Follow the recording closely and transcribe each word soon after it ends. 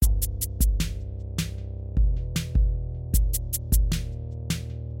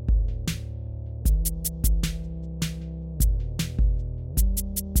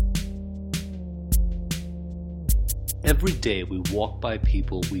Every day we walk by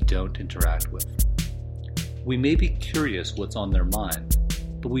people we don't interact with. We may be curious what's on their mind,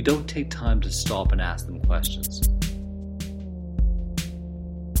 but we don't take time to stop and ask them questions.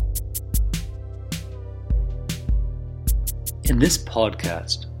 In this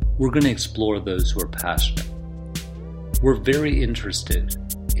podcast, we're going to explore those who are passionate. We're very interested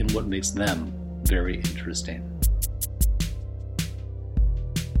in what makes them very interesting.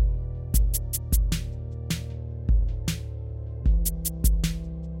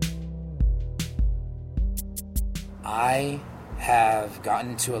 I have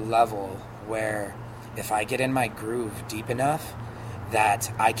gotten to a level where if I get in my groove deep enough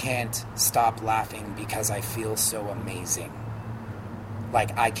that I can't stop laughing because I feel so amazing.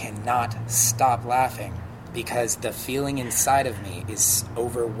 Like, I cannot stop laughing because the feeling inside of me is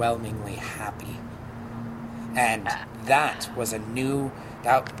overwhelmingly happy. And that was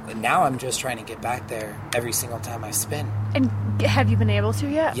now I'm just trying to get back there every single time I spin. And have you been able to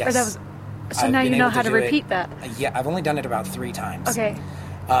yet? Yes. So now you know how to repeat that. Yeah, I've only done it about 3 times. Okay.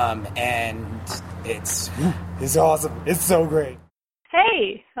 And it's awesome. It's so great.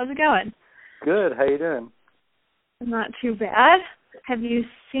 Hey, how's it going? Good. How you doing? Not too bad. Have you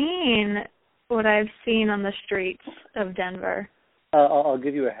seen what I've seen on the streets of Denver? I'll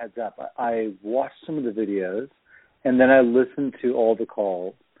give you a heads up. I watched some of the videos, and then I listened to all the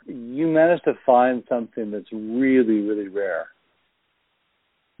calls. You managed to find something that's really, really rare.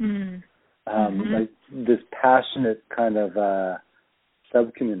 Like this passionate kind of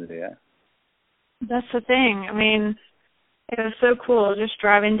sub-community. Yeah? That's the thing. I mean, it was so cool just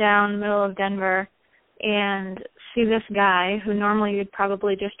driving down the middle of Denver and see this guy who normally you'd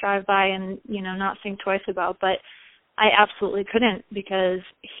probably just drive by and, not think twice about, but I absolutely couldn't because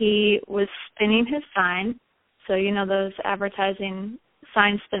he was spinning his sign. So, those advertising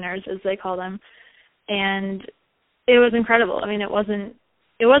sign spinners, as they call them. And it was incredible. I mean, it wasn't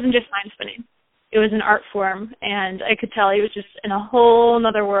just sign spinning. It was an art form, and I could tell he was just in a whole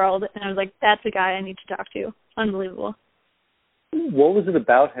other world, and I was like, that's a guy I need to talk to. Unbelievable. What was it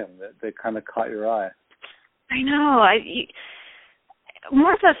about him that kind of caught your eye? I know.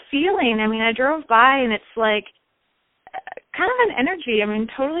 More of a feeling. I mean, I drove by, and it's like kind of an energy. I mean,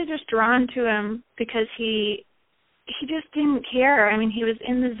 totally just drawn to him because he just didn't care. I mean, he was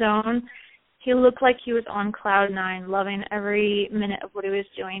in the zone. He looked like he was on cloud 9, loving every minute of what he was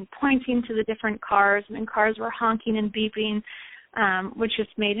doing, pointing to the different cars. I mean, cars were honking and beeping, which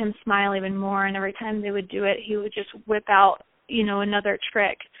just made him smile even more. And every time they would do it, he would just whip out, another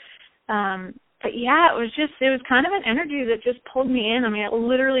trick. But yeah, it was kind of an energy that just pulled me in. I mean, I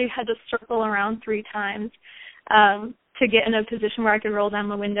literally had to circle around 3 times to get in a position where I could roll down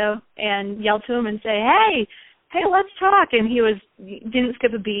the window and yell to him and say, hey, let's talk. And he didn't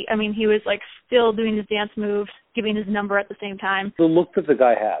skip a beat. I mean, he was like still doing his dance moves, giving his number at the same time. The look that the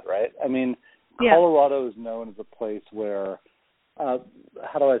guy had, right? I mean, yeah. Colorado is known as a place where, how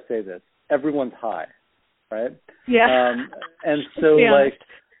do I say this? Everyone's high, right? Yeah. And so yeah.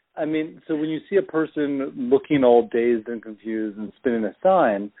 So when you see a person looking all dazed and confused and spinning a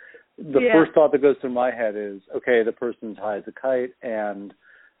sign, the first thought that goes through my head is, okay, the person's high as a kite, and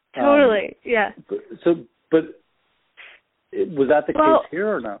totally, yeah. But was that the case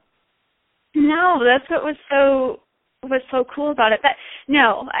here or no? No, that's what was so cool about it.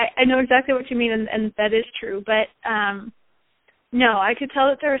 I know exactly what you mean, and that is true. But no, I could tell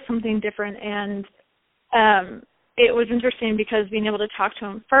that there was something different, and it was interesting because being able to talk to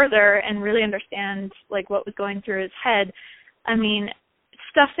him further and really understand like what was going through his head. I mean,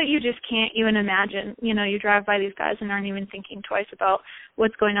 stuff that you just can't even imagine. You drive by these guys and aren't even thinking twice about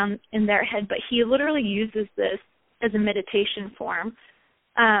what's going on in their head. But he literally uses this as a meditation form.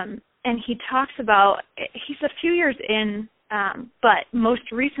 And he talks about, he's a few years in, but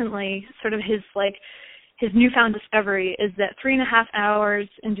most recently, sort of his newfound discovery is that 3.5 hours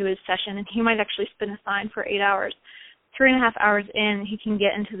into his session, and he might actually spin a sign for 8 hours, 3.5 hours in, he can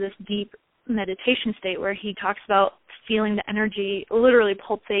get into this deep meditation state where he talks about feeling the energy literally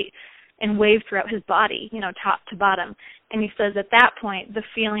pulsate and wave throughout his body, top to bottom. And he says at that point, the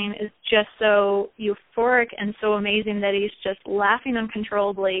feeling is just so euphoric and so amazing that he's just laughing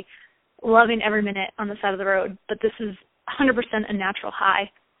uncontrollably, loving every minute on the side of the road. But this is 100% a natural high.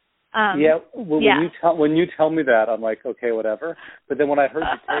 When you tell me that, I'm like, okay, whatever. But then when I heard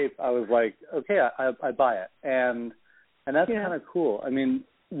the tape, I was like, okay, I buy it. And that's kind of cool. I mean,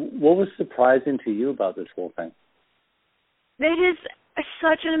 what was surprising to you about this whole thing? It is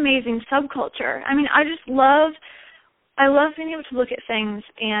such an amazing subculture. I mean, I love being able to look at things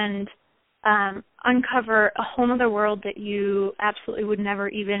and uncover a whole other world that you absolutely would never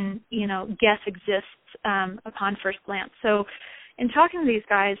even, guess exists upon first glance. So in talking to these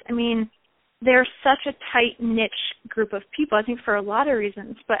guys, I mean, they're such a tight niche group of people, I think, for a lot of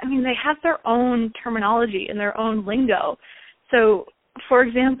reasons. But, I mean, they have their own terminology and their own lingo. So, for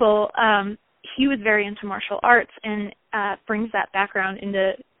example, he was very into martial arts and brings that background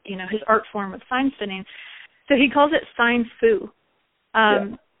into, you know, his art form of sign spinning. So he calls it sign fu,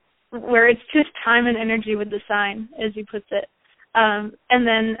 where it's just time and energy with the sign, as he puts it. And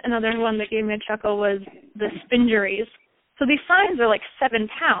then another one that gave me a chuckle was the spingeries. So these signs are like 7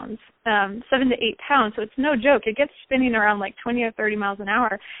 pounds, 7 to 8 pounds, so it's no joke. It gets spinning around like 20 or 30 miles an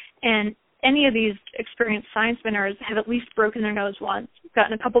hour, and any of these experienced sign spinners have at least broken their nose once,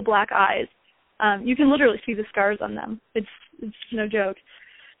 gotten a couple black eyes. You can literally see the scars on them. It's no joke.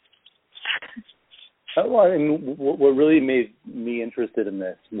 Well, I mean, what really made me interested in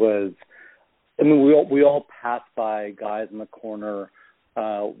this was, I mean, we all pass by guys in the corner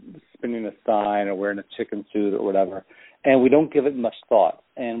spinning a sign or wearing a chicken suit or whatever, and we don't give it much thought,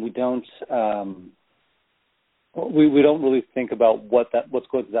 and we don't really think about what's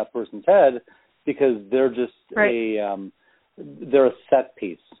going through that person's head, because they're just they're a set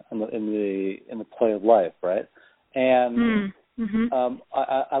piece in the play of life, right? And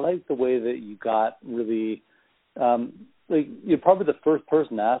I like the way that you got really, like, you're probably the first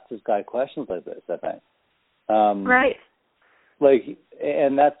person to ask this guy questions like this, I think. Right. Like,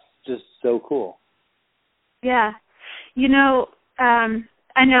 and that's just so cool. Yeah. You know,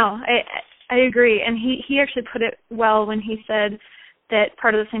 I know. I agree. And he actually put it well when he said that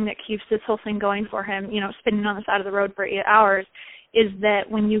part of the thing that keeps this whole thing going for him, you know, spinning on the side of the road for 8 hours, is that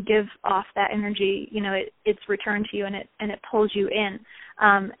when you give off that energy, you know, it's returned to you and it pulls you in.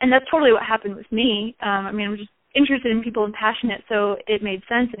 And that's totally what happened with me. I mean, I'm just interested in people and passionate, so it made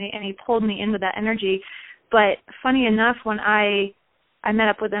sense, and he pulled me in with that energy. But funny enough, when I met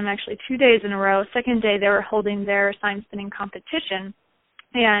up with them actually 2 days in a row, second day they were holding their sign spinning competition,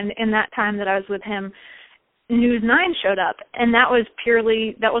 and in that time that I was with him, News 9 showed up, and that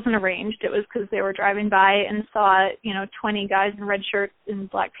wasn't arranged. It was because they were driving by and saw, 20 guys in red shirts and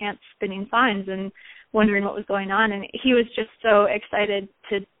black pants spinning signs and wondering what was going on, and he was just so excited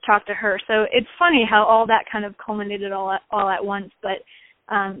to talk to her. So it's funny how all that kind of culminated all at once, but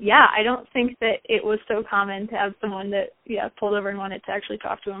I don't think that it was so common to have someone that pulled over and wanted to actually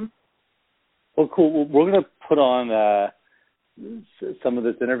talk to him. Well, cool. We're going to put on some of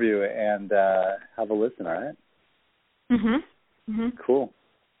this interview and have a listen, all right? Cool.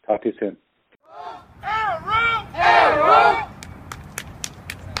 Talk to you soon.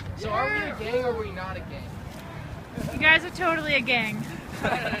 So are we a gang or are we not a gang? You guys are totally a gang.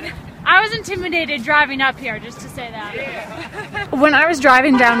 I was intimidated driving up here, just to say that. Yeah. When I was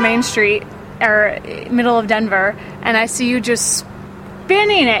driving down Main Street, or middle of Denver, and I see you just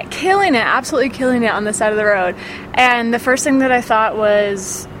spinning it, killing it, absolutely killing it on the side of the road. And the first thing that I thought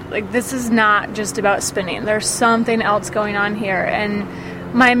was, like, this is not just about spinning. There's something else going on here. And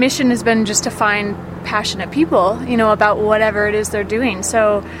my mission has been just to find passionate people, about whatever it is they're doing.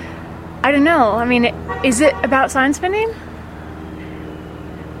 So, I don't know. I mean, is it about sign spinning?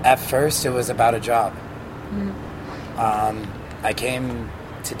 At first, it was about a job. I came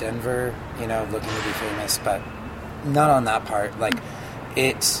to Denver, looking to be famous, but not on that part. Like,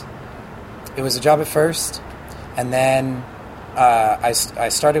 it was a job at first, and then I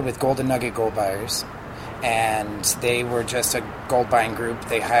started with Golden Nugget Gold Buyers, and they were just a gold buying group.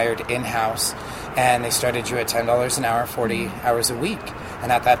 They hired in-house, and they started you at $10 an hour, 40 hours a week.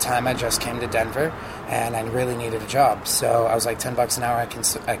 And at that time, I just came to Denver, and I really needed a job. So I was like, $10 an hour, I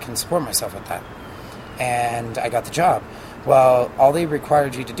can support myself with that. And I got the job. Well, all they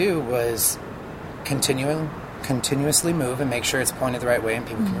required you to do was continuously move and make sure it's pointed the right way and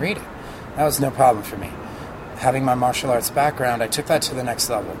people can read it. That was no problem for me. Having my martial arts background, I took that to the next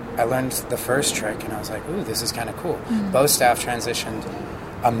level. I learned the first trick, and I was like, ooh, this is kind of cool. Bow staff transitioned.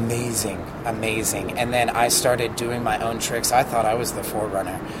 Amazing. And then I started doing my own tricks. I thought I was the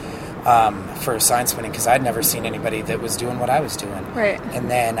forerunner for sign spinning because I'd never seen anybody that was doing what I was doing. Right.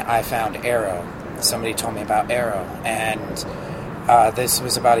 And then I found Arrow. Somebody told me about Arrow, and this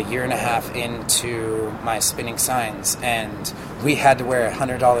was about a year and a half into my spinning signs, and we had to wear a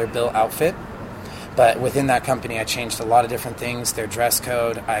 $100 bill outfit. But within that company, I changed a lot of different things, their dress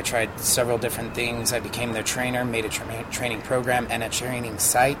code. I tried several different things. I became their trainer, made a training program and a training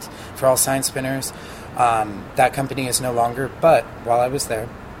site for all sign spinners. That company is no longer, but while I was there,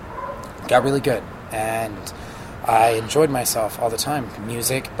 got really good. And I enjoyed myself all the time.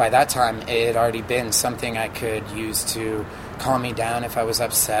 Music, by that time, it had already been something I could use to calm me down if I was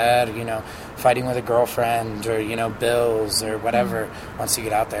upset, fighting with a girlfriend or, bills or whatever. Once you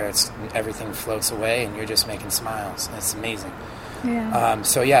get out there, everything floats away and you're just making smiles. It's amazing. Yeah.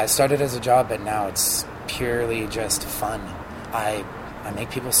 So it started as a job, but now it's purely just fun. I make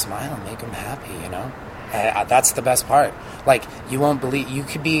people smile and make them happy, that's the best part. Like, you won't believe,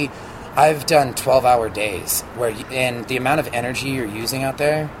 I've done 12-hour days and the amount of energy you're using out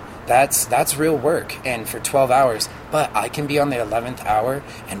there, that's real work, and for 12 hours. But I can be on the 11th hour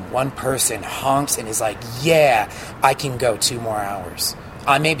and one person honks and is like, yeah, I can go 2 more hours.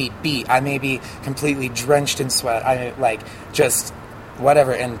 I may be beat, I may be completely drenched in sweat, I just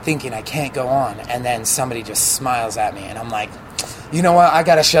whatever, and thinking I can't go on, and then somebody just smiles at me and I'm like, you know what, I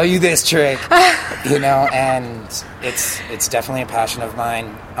gotta show you this trick. And it's definitely a passion of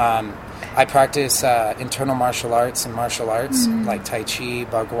mine. I practice internal martial arts and martial arts, like Tai Chi,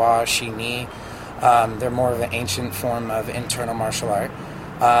 Bagua, Shini. They're more of an ancient form of internal martial art.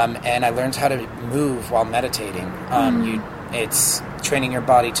 And I learned how to move while meditating. It's training your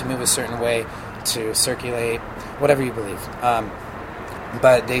body to move a certain way, to circulate, whatever you believe.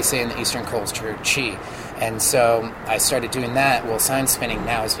 But they say in the Eastern culture, Qi. And so I started doing that. Well, sign spinning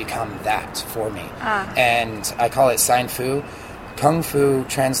now has become that for me. And I call it Sign Fu. Kung Fu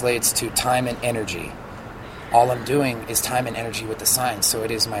translates to time and energy. All I'm doing is time and energy with the signs, so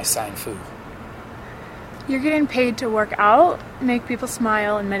it is my Sign Fu. You're getting paid to work out, make people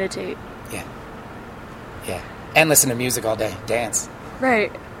smile, and meditate. Yeah. And listen to music all day. Dance.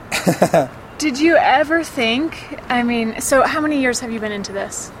 Right. Did you ever think, so how many years have you been into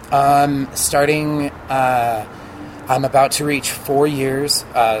this? I'm about to reach 4 years,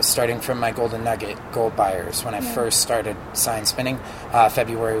 starting from my Golden Nugget gold buyers when I first started sign spinning.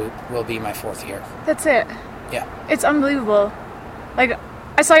 February will be my 4th year. That's it? Yeah. It's unbelievable. Like,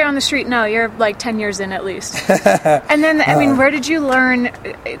 I saw you on the street. No, you're like 10 years in at least. And then, where did you learn?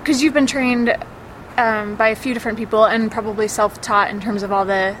 Because you've been trained by a few different people and probably self-taught in terms of all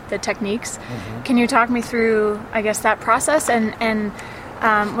the techniques. Mm-hmm. Can you talk me through, I guess, that process and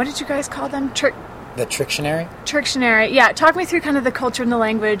what did you guys call them? The Trictionary? Trictionary, yeah. Talk me through kind of the culture and the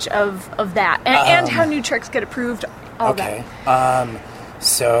language of that and how new tricks get approved, all that.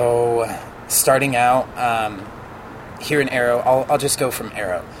 So starting out here in Aero, I'll just go from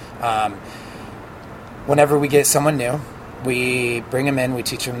Aero. Whenever we get someone new, we bring them in, we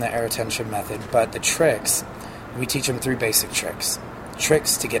teach them the aerotension method, but the tricks, we teach them 3 basic tricks.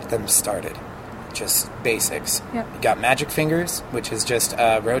 Tricks to get them started. Just basics. Yep. You got magic fingers, which is just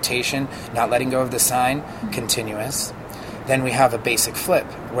rotation, not letting go of the sign, continuous. Then we have a basic flip,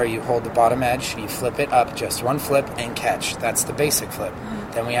 where you hold the bottom edge, you flip it up, just one flip, and catch. That's the basic flip.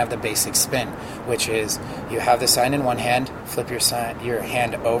 Then we have the basic spin, which is you have the sign in one hand, flip your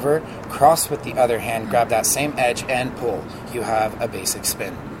hand over, cross with the other hand, grab that same edge, and pull. You have a basic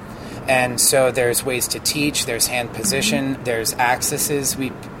spin. And so there's ways to teach, there's hand position, there's axes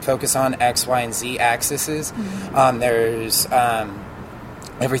we focus on, X, Y, and Z axes. There's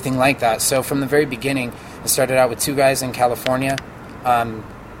everything like that. So from the very beginning, I started out with 2 guys in California,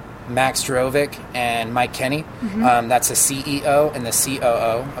 Max Drovic and Mike Kenny. That's the CEO and the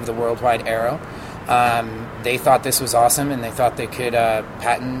COO of the Worldwide Aero. They thought this was awesome, and they thought they could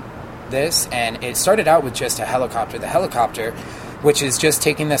patent this. And it started out with just a helicopter. The helicopter, which is just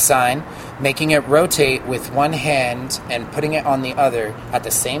taking the sign, making it rotate with one hand and putting it on the other at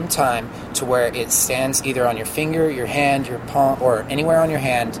the same time to where it stands either on your finger, your hand, your palm, or anywhere on your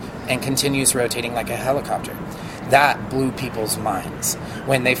hand and continues rotating like a helicopter. That blew people's minds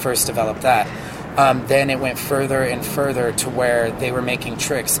when they first developed that. Then it went further and further to where they were making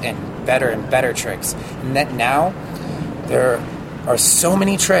tricks and better tricks. And that now there are so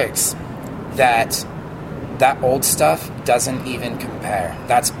many tricks that old stuff doesn't even compare.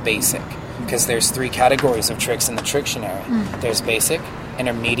 That's basic, because there's 3 categories of tricks in the Trictionary. There's basic,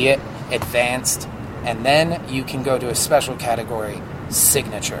 intermediate, advanced, and then you can go to a special category,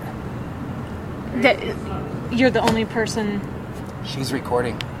 signature. You're the only person. She's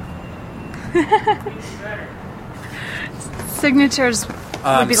recording. Signatures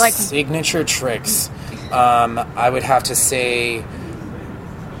would be like signature tricks. I would have to say.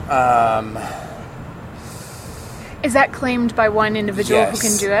 Is that claimed by one individual who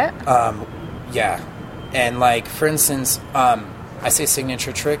can do it? Yeah. And like, for instance, I say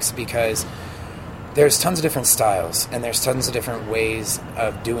signature tricks because there's tons of different styles and there's tons of different ways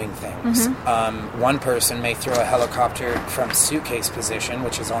of doing things. One person may throw a helicopter from suitcase position,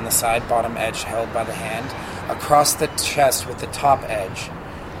 which is on the side, bottom edge held by the hand, across the chest with the top edge,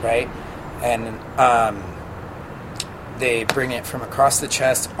 right? And they bring it from across the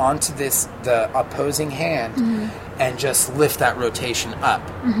chest onto the opposing hand, and just lift that rotation up,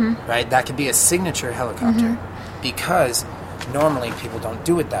 right? That could be a signature helicopter, because normally people don't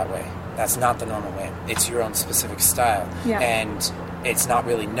do it that way. That's not the normal way. It's your own specific style, and it's not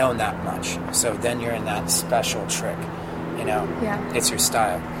really known that much. So then you're in that special trick, you know? Yeah. It's your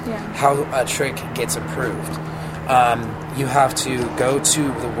style. Yeah. How a trick gets approved. You have to go to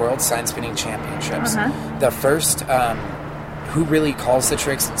the World Sign Spinning Championships. The first, who really calls the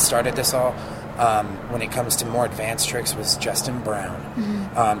tricks and started this all, when it comes to more advanced tricks, was Justin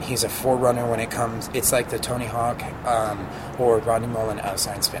Brown. He's a forerunner when it comes, it's like the Tony Hawk or Rodney Mullen of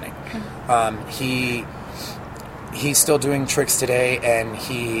sign spinning. He's still doing tricks today, and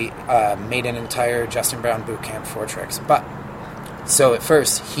he made an entire Justin Brown boot camp for tricks. But, so at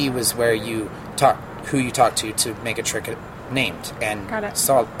first, he was where you who you talk to make a trick named and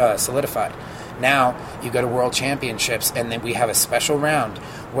solidified. Now, you go to World Championships, and then we have a special round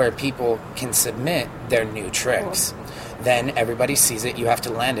where people can submit their new tricks. Cool. Then everybody sees it. You have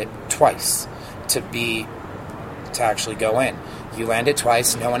to land it twice to actually go in. You land it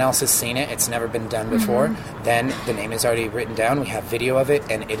twice. No one else has seen it. It's never been done before. Then the name is already written down. We have video of it,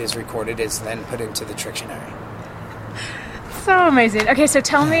 and it is recorded. It's then put into the Trictionary. So amazing. Okay, so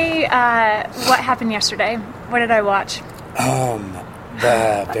tell me what happened yesterday. What did I watch?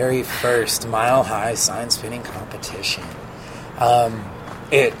 The very first Mile High sign spinning competition.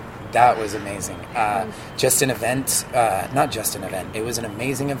 That was amazing. Just an event, not just an event. It was an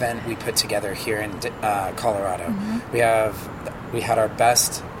amazing event we put together here in Colorado. We had our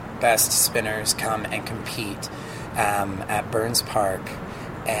best spinners come and compete at Burns Park,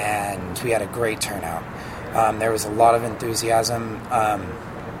 and we had a great turnout. There was a lot of enthusiasm.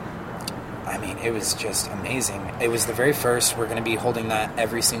 I mean, it was just amazing. It was the very first. We're going to be holding that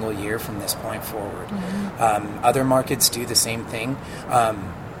every single year from this point forward. Other markets do the same thing.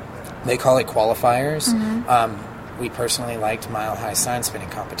 They call it qualifiers. We personally liked Mile High Sign Spinning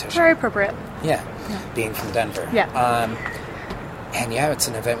Competition. Very appropriate. Yeah, being from Denver. Yeah. And yeah, it's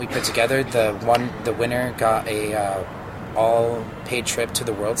an event we put together. The winner got a all-paid trip to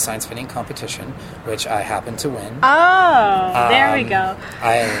the World Sign Spinning Competition, which I happened to win. Oh, there we go.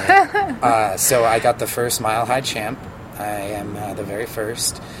 So I got the first Mile High champ. I am the very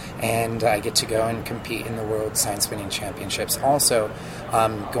first, and I get to go and compete in the World Sign Spinning Championships. Also,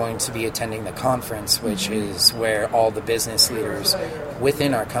 I'm going to be attending the conference, which is where all the business leaders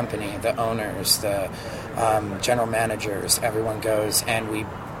within our company, the owners, the general managers, everyone goes, and we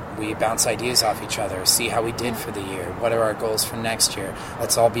bounce ideas off each other, see how we did for the year, what are our goals for next year,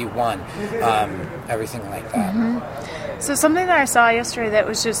 let's all be one, everything like that. So something that I saw yesterday that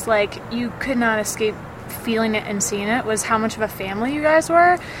was just like, you could not escape feeling it and seeing it, was how much of a family you guys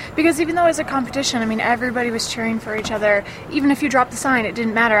were. Because even though it was a competition, I mean, everybody was cheering for each other. Even if you dropped the sign, it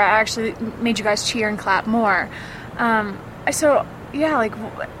didn't matter. I actually made you guys cheer and clap more. So, yeah, like,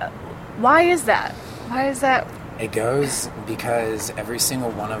 why is that? Why is that? It goes because every single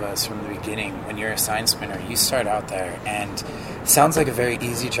one of us from the beginning, when you're a sign spinner, you start out there, and it sounds like a very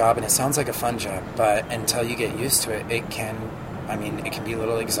easy job and it sounds like a fun job, but until you get used to it, it can be a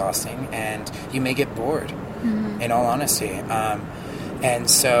little exhausting, and you may get bored, in all honesty. And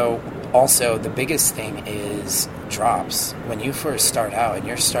so also the biggest thing is drops. When you first start out and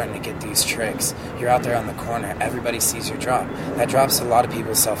you're starting to get these tricks, you're out there on the corner, everybody sees your drop. That drops a lot of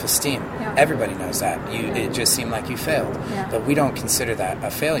people's self-esteem. Yeah. Everybody knows that. It just seemed like you failed. Yeah. But we don't consider that a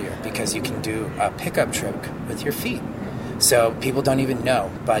failure, because you can do a pickup trick with your feet. So people don't even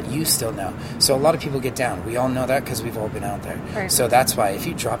know, but you still know. So a lot of people get down. We all know that because we've all been out there. Right. So that's why if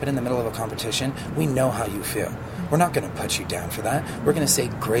you drop it in the middle of a competition, we know how you feel. We're not going to put you down for that. We're going to say,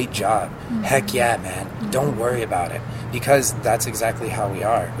 great job. Heck yeah, man. Don't worry about it. Because that's exactly how we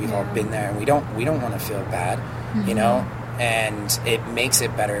are. We've all been there, and we don't want to feel bad, you know? And it makes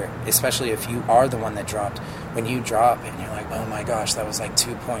it better, especially if you are the one that dropped. When you drop and you're like, oh my gosh, that was like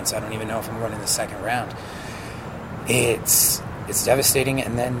 2 points. I don't even know if I'm running the second round. It's devastating,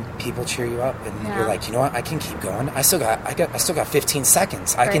 and then people cheer you up, and you're like, you know what, I can keep going. I still got 15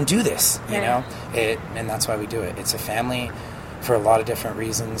 seconds. I can do this, you know. And that's why we do it. It's a family for a lot of different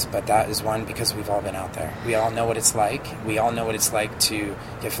reasons, but that is one because we've all been out there. We all know what it's like. We all know what it's like to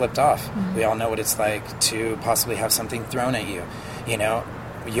get flipped off. We all know what it's like to possibly have something thrown at you. You know,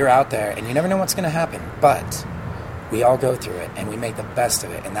 you're out there, and you never know what's going to happen, but we all go through it, and we make the best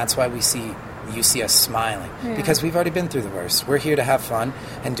of it, and that's why you see us smiling, because we've already been through the worst. We're here to have fun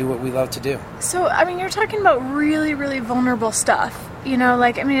and do what we love to do. So, I mean, you're talking about really, really vulnerable stuff. You know,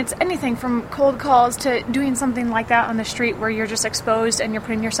 like, I mean, it's anything from cold calls to doing something like that on the street where you're just exposed and you're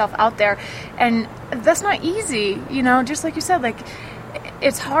putting yourself out there. And that's not easy, you know, just like you said, like,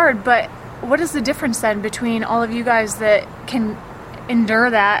 it's hard. But what is the difference then between all of you guys that can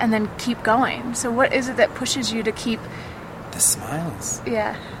endure that and then keep going? So what is it that pushes you to keep... The smiles.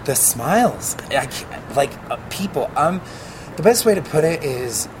 Yeah. The smiles. People. The best way to put it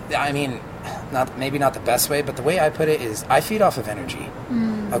is, I mean... maybe not the best way, but the way I put it is I feed off of energy.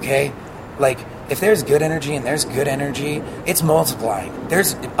 Okay? Like, if there's good energy and there's good energy, it's multiplying.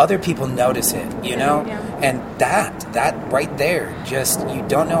 There's other people notice it, you know? Yeah. And that right there, just, you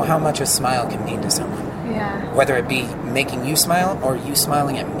don't know how much a smile can mean to someone. Yeah. Whether it be making you smile or you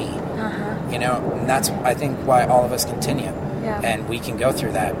smiling at me. You know? And that's, I think, why all of us continue. Yeah. And we can go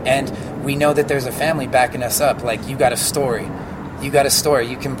through that. And we know that there's a family backing us up. Like, you got a story. You got a story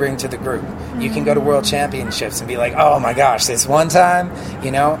you can bring to the group. You can go to world championships and be like, oh my gosh, this one time, you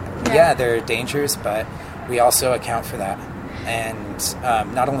know? Yeah, there are dangers, but we also account for that.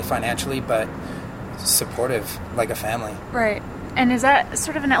 And not only financially, but supportive, like a family. Right. And is that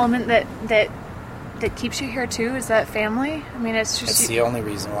sort of an element that keeps you here too? Is that family? I mean, it's just... It's the only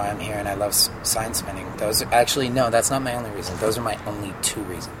reason why I'm here, and I love sign spinning. Those are, actually, no, that's not my only reason. Those are my only two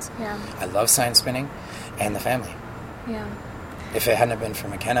reasons. Yeah. I love sign spinning and the family. Yeah. If it hadn't been for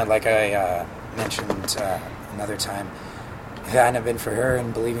McKenna, like I mentioned another time, if it hadn't been for her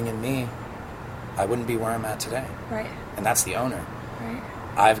and believing in me, I wouldn't be where I'm at today. Right. And that's the owner. Right.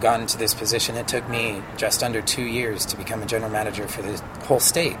 I've gotten to this position. It took me just under 2 years to become a general manager for the whole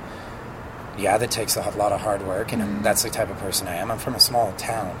state. Yeah, that takes a lot of hard work, and that's the type of person I am. I'm from a small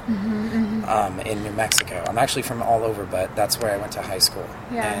town in New Mexico. I'm actually from all over, but that's where I went to high school.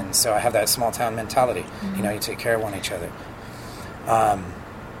 Yeah. And so I have that small town mentality. You know, you take care of one each other.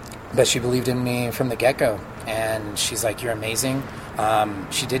 But she believed in me from the get-go, and she's like, you're amazing.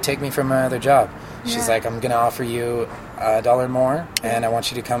 She did take me from my other job. She's like, I'm going to offer you $1 more, and I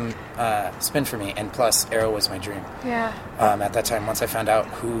want you to come spin for me. And plus, Aero was my dream. Yeah. At that time, once I found out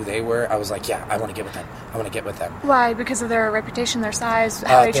who they were, I was like, yeah, I want to get with them. I want to get with them. Why? Because of their reputation, their size,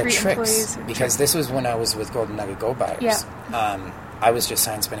 how they Their treat tricks. employees? Because this was when I was with Golden Nugget Gold Buyers. Yeah. I was just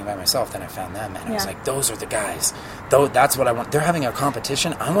sign spinning by myself. Then I found them, and I was like, those are the guys. Though that's what I want. They're having a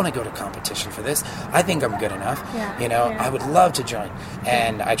competition. I want to go to competition for this. I think I'm good enough. Yeah. You know, I would love to join.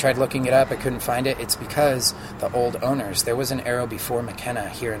 And I tried looking it up. I couldn't find it. It's because the old owners. There was an Aero before McKenna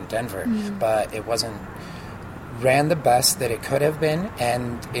here in Denver, but it wasn't ran the best that it could have been,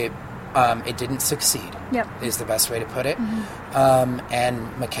 and it didn't succeed. Yep. Is the best way to put it.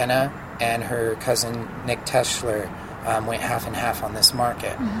 And McKenna and her cousin Nick Teschler went half and half on this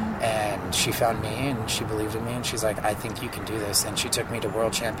market. And she found me, and she believed in me, and she's like, I think you can do this. And she took me to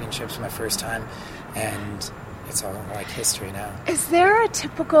world championships my first time, and it's all like history now. Is there a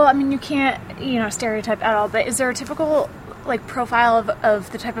typical, I mean, you can't, stereotype at all, but is there a typical like profile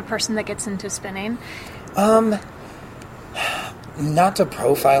of the type of person that gets into spinning? Not to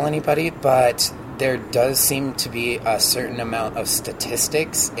profile anybody, but there does seem to be a certain amount of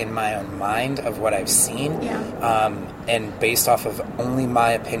statistics in my own mind of what I've seen. Yeah. And based off of only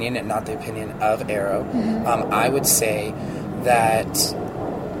my opinion and not the opinion of Aero, I would say that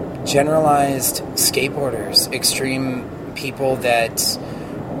generalized skateboarders, extreme people that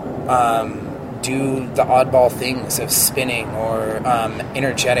do the oddball things of spinning or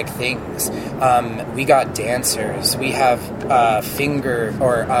energetic things. We got dancers. We have finger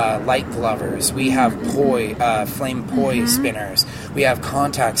or light glovers. We have flame poi spinners. We have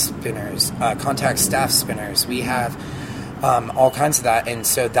contact spinners, contact staff spinners. We have all kinds of that. And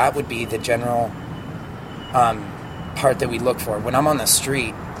so that would be the general part that we look for. When I'm on the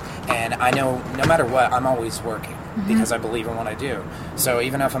street, and I know no matter what, I'm always working because I believe in what I do. So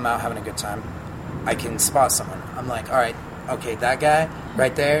even if I'm out having a good time, I can spot someone. I'm like, all right, okay, that guy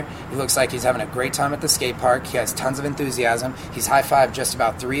right there, he looks like he's having a great time at the skate park. He has tons of enthusiasm. He's high-fived just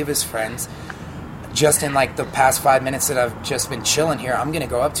about 3 of his friends. Just in like the past 5 minutes that I've just been chilling here, I'm going to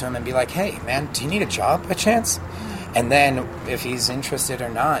go up to him and be like, hey, man, do you need a job by chance? And then if he's interested or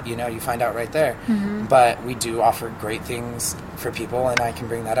not, you find out right there. But we do offer great things for people, and I can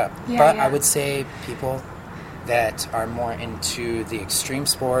bring that up. But I would say people that are more into the extreme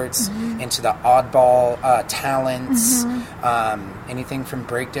sports, into the oddball talents, anything from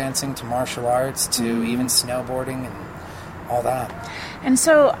breakdancing to martial arts to even snowboarding and all that. And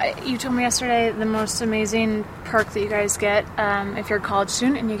so you told me yesterday the most amazing perk that you guys get if you're a college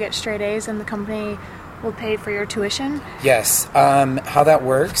student and you get straight A's and the company will pay for your tuition. Yes. How that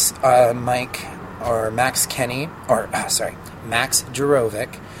works, Max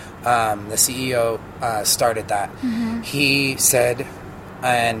Jurovic the CEO, started that. He said,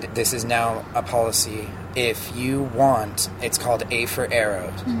 and this is now a policy, if you want, it's called A for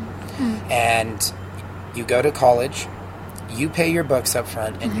Arrows, and you go to college, you pay your books up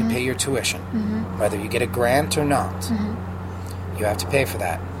front, and you pay your tuition, whether you get a grant or not. You have to pay for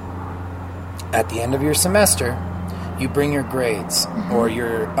that. At the end of your semester, you bring your grades or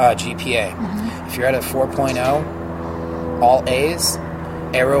your GPA. If you're at a 4.0, all A's,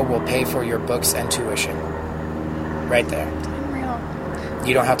 Arrow will pay for your books and tuition. Right there. Unreal.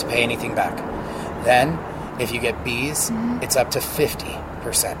 You don't have to pay anything back. Then, if you get B's, it's up to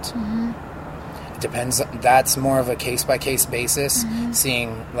 50%. It depends. That's more of a case-by-case basis,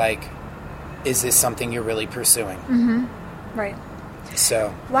 seeing, like, is this something you're really pursuing? Right.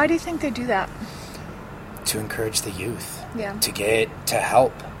 So, Why do you think they do that? to encourage the youth, Yeah. to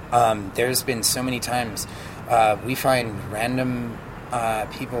help. There's been so many times we find random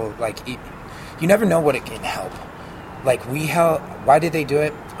people, like, you never know what it can help. Like, why did they do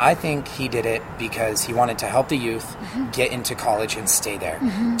it? I think he did it because he wanted to help the youth get into college and stay there.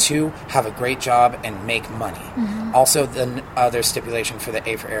 2, have a great job and make money. Also, the other stipulation for the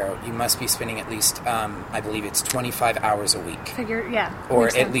A for Arrow, you must be spending at least, I believe it's 25 hours a week. Or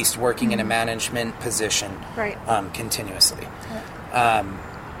Makes at sense. least working in a management position Right. continuously.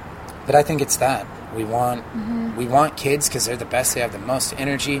 But I think it's that. We want kids because they're the best. They have the most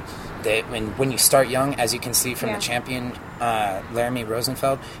energy. When you start young, as you can see from the champion, Laramie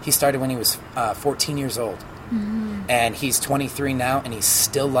Rosenfeld, he started when he was 14 years old. And he's 23 now, and he's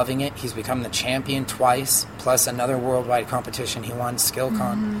still loving it. He's become the champion twice, plus another worldwide competition he won,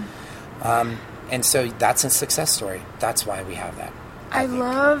 SkillCon. And so that's a success story. That's why we have that. I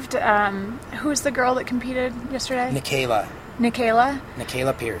loved, who was the girl that competed yesterday?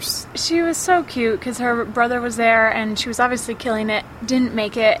 Nikayla Pierce. She was so cute because her brother was there and she was obviously killing it, didn't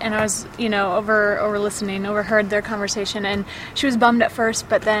make it, and I was, overheard their conversation, and she was bummed at first,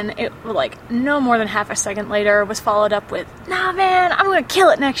 but then it, like, no more than half a second later was followed up with, nah, man, I'm going to kill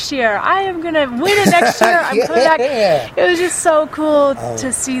it next year. I am going to win it next year. I'm coming back. It was just so cool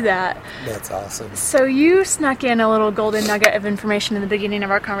to see that. That's awesome. So you snuck in a little golden nugget of information in the beginning of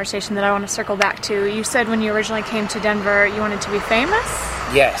our conversation that I want to circle back to. You said when you originally came to Denver, you wanted to be famous?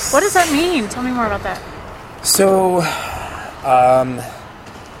 Yes. What does that mean? Tell me more about that. So,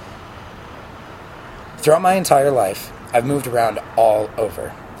 throughout my entire life, I've moved around all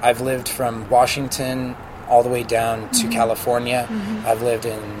over. I've lived from Washington all the way down to California. I've lived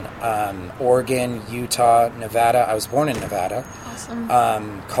in Oregon, Utah, Nevada. I was born in Nevada. Awesome.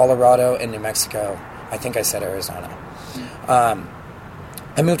 Colorado, and New Mexico. I think I said Arizona.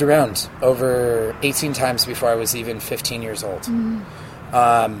 I moved around over 18 times before I was even 15 years old.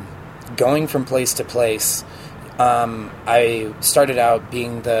 Going from place to place, I started out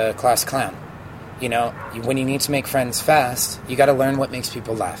being the class clown. When you need to make friends fast, you got to learn what makes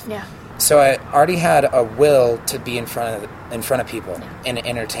people laugh. Yeah. So I already had a will to be in front of people and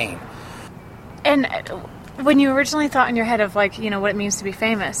entertain. And when you originally thought in your head of, what it means to be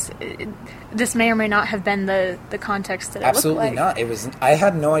famous, this may or may not have been the context that it Absolutely looked like. not. It was. I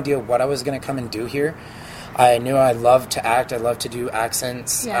had no idea what I was going to come and do here. I knew I loved to act. I loved to do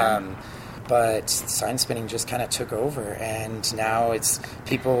accents. Yeah. But sign spinning just kind of took over, and now it's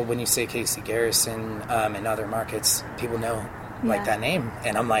people. When you say Casey Garrison in other markets, people know that name,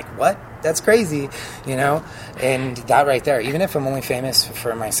 and I'm like, what? That's crazy, And that right there, even if I'm only famous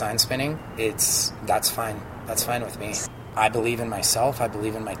for my sign spinning, that's fine. That's fine with me. I believe in myself. I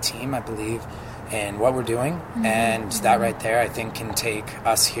believe in my team. I believe in what we're doing, and that right there, I think, can take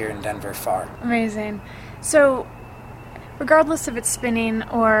us here in Denver far. Amazing. So, regardless if it's spinning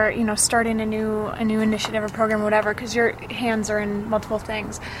or starting a new initiative or program or whatever, because your hands are in multiple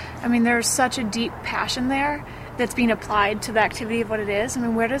things, I mean, there's such a deep passion there that's being applied to the activity of what it is. I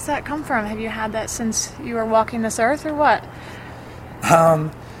mean, where does that come from? Have you had that since you were walking this earth, or what? I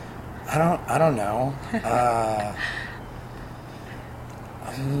don't know.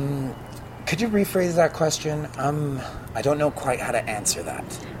 Could you rephrase that question? I don't know quite how to answer that.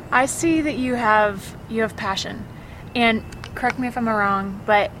 I see that you have passion, and correct me if I'm wrong,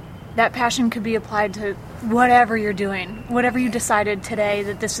 but that passion could be applied to whatever you're doing, whatever you decided today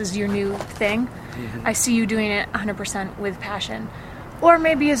that this is your new thing. I see you doing it 100% with passion. Or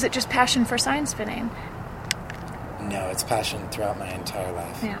maybe is it just passion for sign spinning? No, it's passion throughout my entire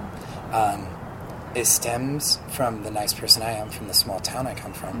life. Yeah. It stems from the nice person I am, from the small town I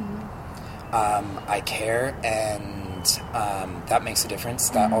come from. I care, and that makes a difference.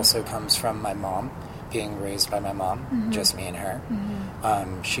 That also comes from my mom, being raised by my mom, just me and her.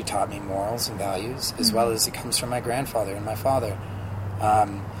 She taught me morals and values, as well as it comes from my grandfather and my father.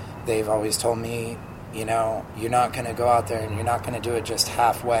 they've always told me, you know, you're not going to go out there and you're not going to do it just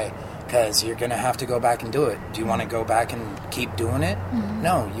halfway, because you're going to have to go back and do it. Do you want to go back and keep doing it? Mm-hmm.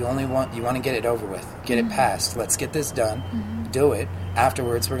 No, you want to get it over with, get it past. Let's get this done, do it.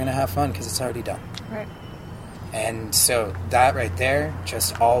 Afterwards, we're going to have fun because it's already done. Right. And so that right there,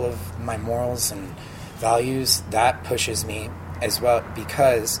 just all of my morals and values, that pushes me as well,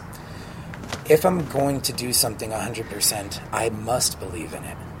 because if I'm going to do something 100%, I must believe in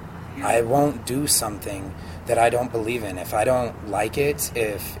it. I won't do something that I don't believe in. If I don't like it,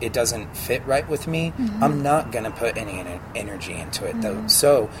 if it doesn't fit right with me, I'm not going to put any energy into it. Though.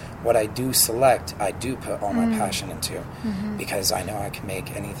 So what I do select, I do put all my passion into, because I know I can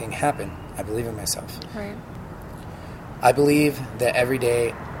make anything happen. I believe in myself. Right. I believe that every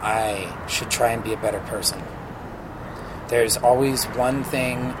day I should try and be a better person. There's always one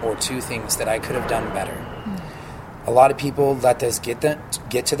thing or two things that I could have done better. A lot of people let this get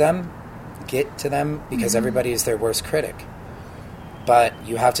to them because everybody is their worst critic. But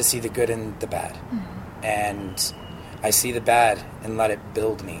you have to see the good and the bad. And I see the bad and let it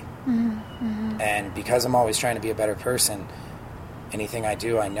build me. And because I'm always trying to be a better person, anything I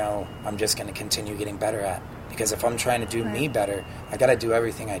do, I know I'm just going to continue getting better at. Because if I'm trying to do me better, I got to do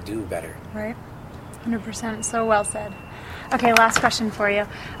everything I do better. Right. 100%. So well said. Okay, last question for you.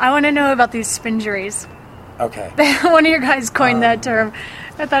 I want to know about these spinjuries. Okay. One of your guys coined that term.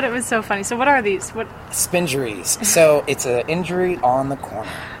 I thought it was so funny. So what are these? What spinjuries? So it's an injury on the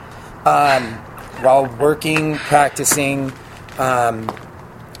corner. While working, practicing,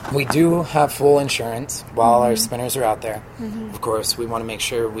 we do have full insurance while our spinners are out there. Of course, we want to make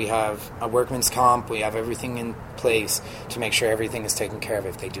sure we have a workman's comp. We have everything in place to make sure everything is taken care of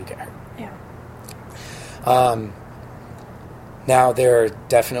if they do get hurt. Yeah. Now, there are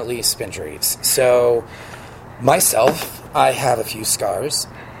definitely spinjuries. So, myself, I have a few scars,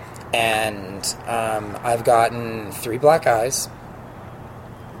 and I've gotten 3 black eyes,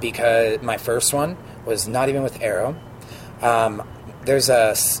 because my first one was not even with arrow. There's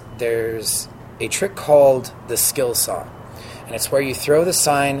a trick called the skill saw, and it's where you throw the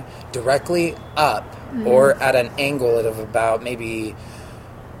sign directly up or at an angle of about maybe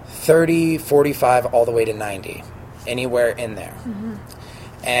 30, 45, all the way to 90. Anywhere in there.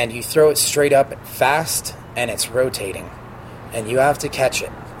 And you throw it straight up fast, and it's rotating. And you have to catch it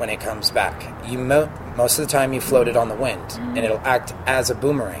when it comes back. Most of the time you float it on the wind, and it'll act as a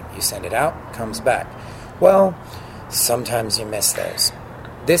boomerang. You send it out, comes back. Well, sometimes you miss those.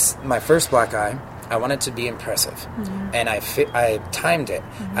 My first black eye, I wanted to be impressive. And I timed it.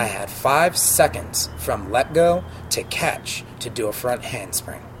 I had 5 seconds from let go to catch to do a front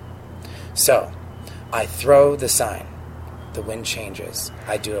handspring. So, I throw the sign. The wind changes.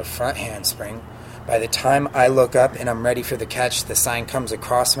 I do a front handspring. By the time I look up and I'm ready for the catch, the sign comes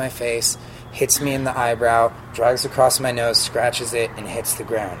across my face, hits me in the eyebrow, drags across my nose, scratches it, and hits the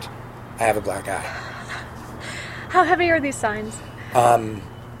ground. I have a black eye. How heavy are these signs?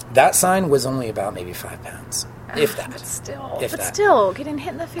 That sign was only about maybe 5 pounds, if that. But still, getting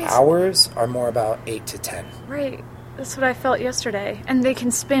hit in the face. Ours are more about 8 to 10. Right. That's what I felt yesterday. And they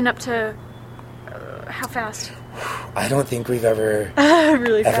can spin up to... how fast? I don't think we've ever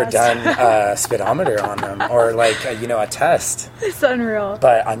really ever done a speedometer on them, or like a test. It's unreal.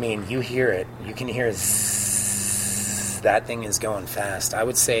 But I mean, you hear it. You can hear zzz, that thing is going fast. I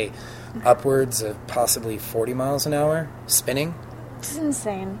would say upwards of possibly 40 miles an hour spinning. It's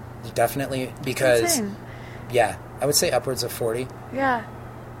insane. Definitely, because yeah, I would say upwards of 40. Yeah.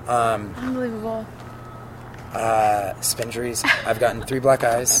 Unbelievable. Spinjuries. I've gotten 3 black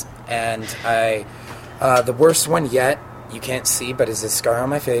eyes, and the worst one yet, you can't see, but is a scar on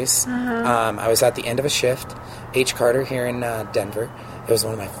my face. I was at the end of a shift, H. Carter here in Denver. It was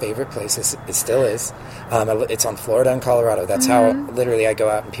one of my favorite places. It still is. It's on Florida and Colorado. That's how literally I go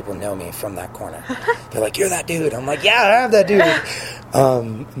out and people know me from that corner. They're like, "You're that dude." I'm like, "Yeah, I am that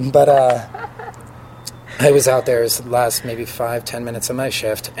dude." But I was out there the last maybe 5-10 minutes of my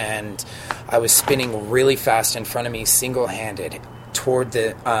shift, and I was spinning really fast in front of me, single-handed, toward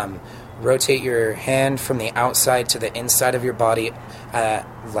the rotate your hand from the outside to the inside of your body,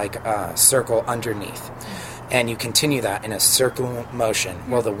 like a circle underneath. And you continue that in a circular motion.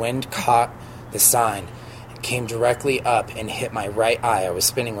 Well, the wind caught the sign, came directly up and hit my right eye. I was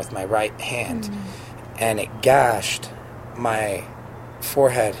spinning with my right hand, and it gashed my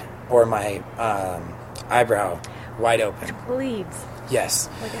forehead or my eyebrow wide open. It bleeds. Yes.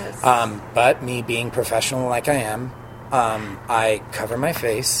 But me being professional like I am, I cover my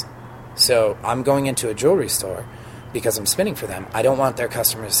face. So I'm going into a jewelry store, because I'm spinning for them. I don't want their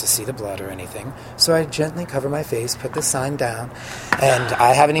customers to see the blood or anything. So I gently cover my face, put the sign down, and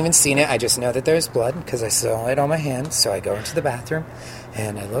I haven't even seen it. I just know that there's blood because I saw it on my hand. So I go into the bathroom,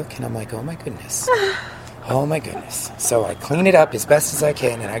 and I look, and I'm like, oh, my goodness. Oh, my goodness. So I clean it up as best as I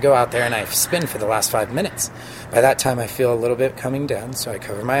can, and I go out there, and I spin for the last 5 minutes. By that time, I feel a little bit coming down, so I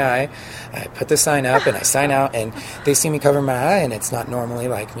cover my eye. I put the sign up, and I sign out, and they see me cover my eye, and it's not normally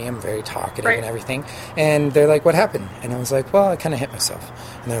like me. I'm very talkative and everything. And they're like, what happened? And I was like, well, I kind of hit myself.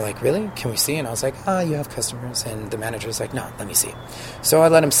 And they're like, really? Can we see? And I was like, you have customers. And the manager's like, no, let me see. So I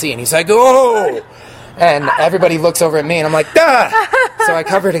let him see, and he's like, oh! And everybody looks over at me, and I'm like, So I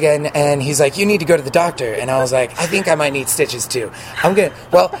cover it again, and he's like, you need to go to the doctor. And I was like, I think I might need stitches too.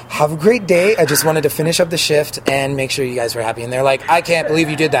 Well, have a great day. I just wanted to finish up the shift and make sure you guys were happy. And they're like, I can't believe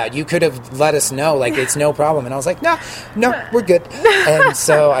you did that. You could have let us know. Like, it's no problem. And I was like, no, we're good. And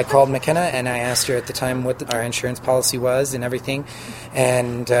so I called McKenna, and I asked her at the time what our insurance policy was and everything.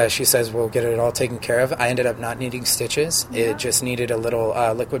 And she says, we'll get it all taken care of. I ended up not needing stitches. It just needed a little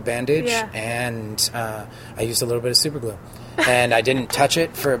liquid bandage, and I used a little bit of super glue. And I didn't touch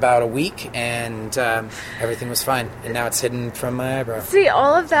it for about a week, and everything was fine. And now it's hidden from my eyebrow. See,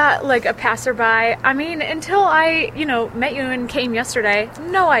 all of that, like a passerby, I mean, until I, met you and came yesterday,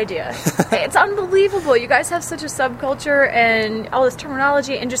 no idea. It's unbelievable. You guys have such a subculture and all this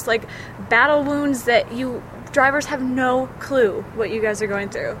terminology and just, like, battle wounds that you drivers have no clue what you guys are going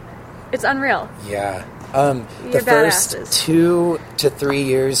through. It's unreal. Yeah. The first 2 to 3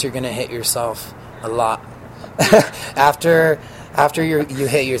 years, you're going to hit yourself a lot. After you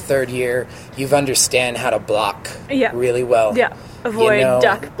hit your third year, you understand how to block really well. Yeah. Avoid,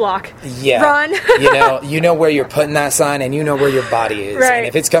 duck, block, run. you know where you're putting that sign, and you know where your body is. Right. And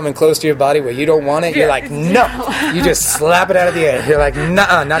if it's coming close to your body where you don't want it, you're like, no. You just slap it out of the air. You're like,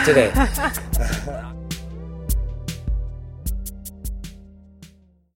 nuh-uh, not today.